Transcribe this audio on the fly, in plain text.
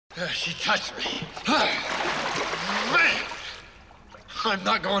She touched me. Man! I'm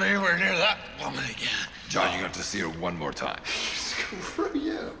not going anywhere near that woman again. John, you have to see her one more time. Screw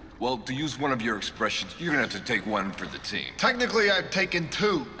you. Well, to use one of your expressions, you're gonna have to take one for the team. Technically, I've taken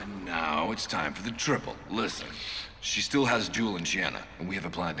two. And now it's time for the triple. Listen, she still has Jewel and Shanna, and we have a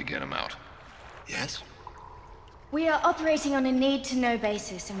plan to get them out. Yes? We are operating on a need-to-know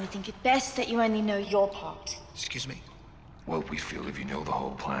basis, and we think it best that you only know your part. Excuse me? Well, we feel if you know the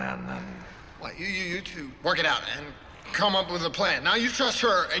whole plan, then... Well, you two work it out and come up with a plan. Now you trust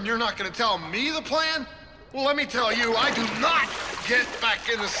her, and you're not gonna tell me the plan? Well, let me tell you, I do not get back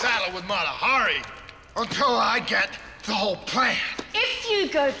in the saddle with Mata Hari until I get the whole plan. If you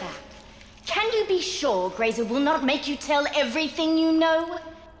go back, can you be sure Grayza will not make you tell everything you know?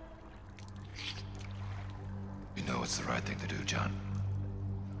 You know it's the right thing to do, John.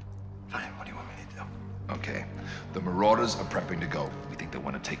 Fine, what do you want me to do? Okay. The Marauders are prepping to go. We think they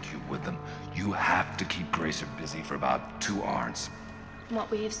want to take you with them. You have to keep Grayza busy for about 2 hours. From what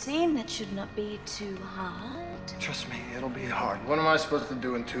we have seen, that should not be too hard. Trust me, it'll be hard. What am I supposed to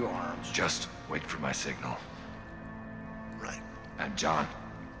do in 2 arms? Just wait for my signal. Right. And John,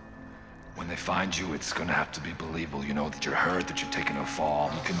 when they find you, it's gonna have to be believable. You know that you're hurt, that you're taking a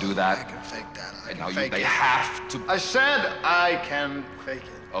fall. You can do that. I can fake that. I And can now fake they it. have to... I said I can fake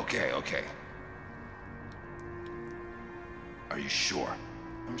it. Okay, okay. Are you sure?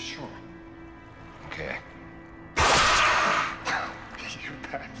 I'm sure. Okay. You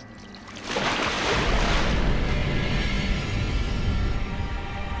bet.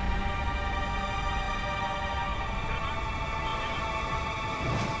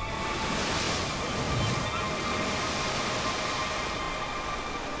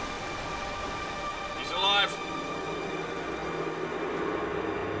 He's alive.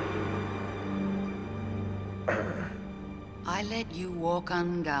 I let you walk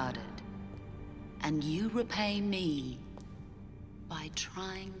unguarded, and you repay me by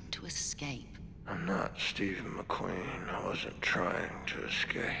trying to escape. I'm not Stephen McQueen. I wasn't trying to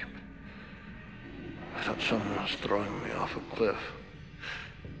escape. I thought someone was throwing me off a cliff.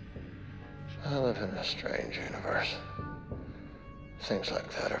 I live in a strange universe. Things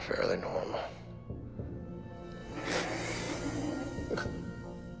like that are fairly normal.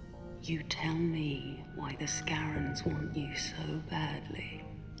 You tell me why the Scarrans want you so badly,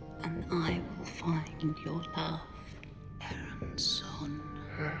 and I will find your love, Henson.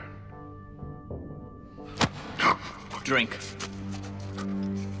 Drink. I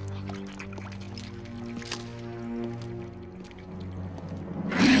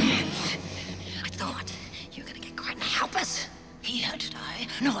thought you were gonna get Gordon to help us. He had to die.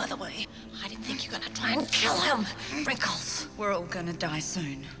 No other way. I didn't think you were gonna try and kill him. Wrinkles. We're all gonna die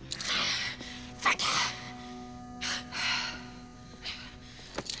soon. Fuck.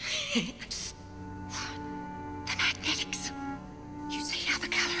 The magnetics. You see how the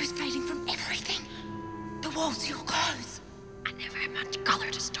color is fading from everything? The walls, your clothes. I never had much color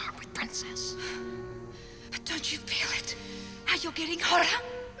to start with, Princess. But don't you feel it? How you're getting hotter?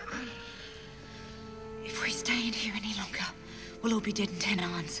 If we stay in here any longer, we'll all be dead in 10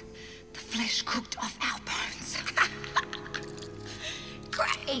 hours. The flesh cooked off our bones.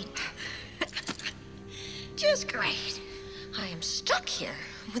 Great. Just great. I am stuck here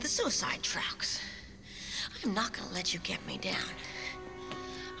with the suicide trucks. I'm not gonna let you get me down.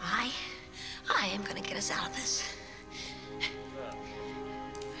 I am gonna get us out of this.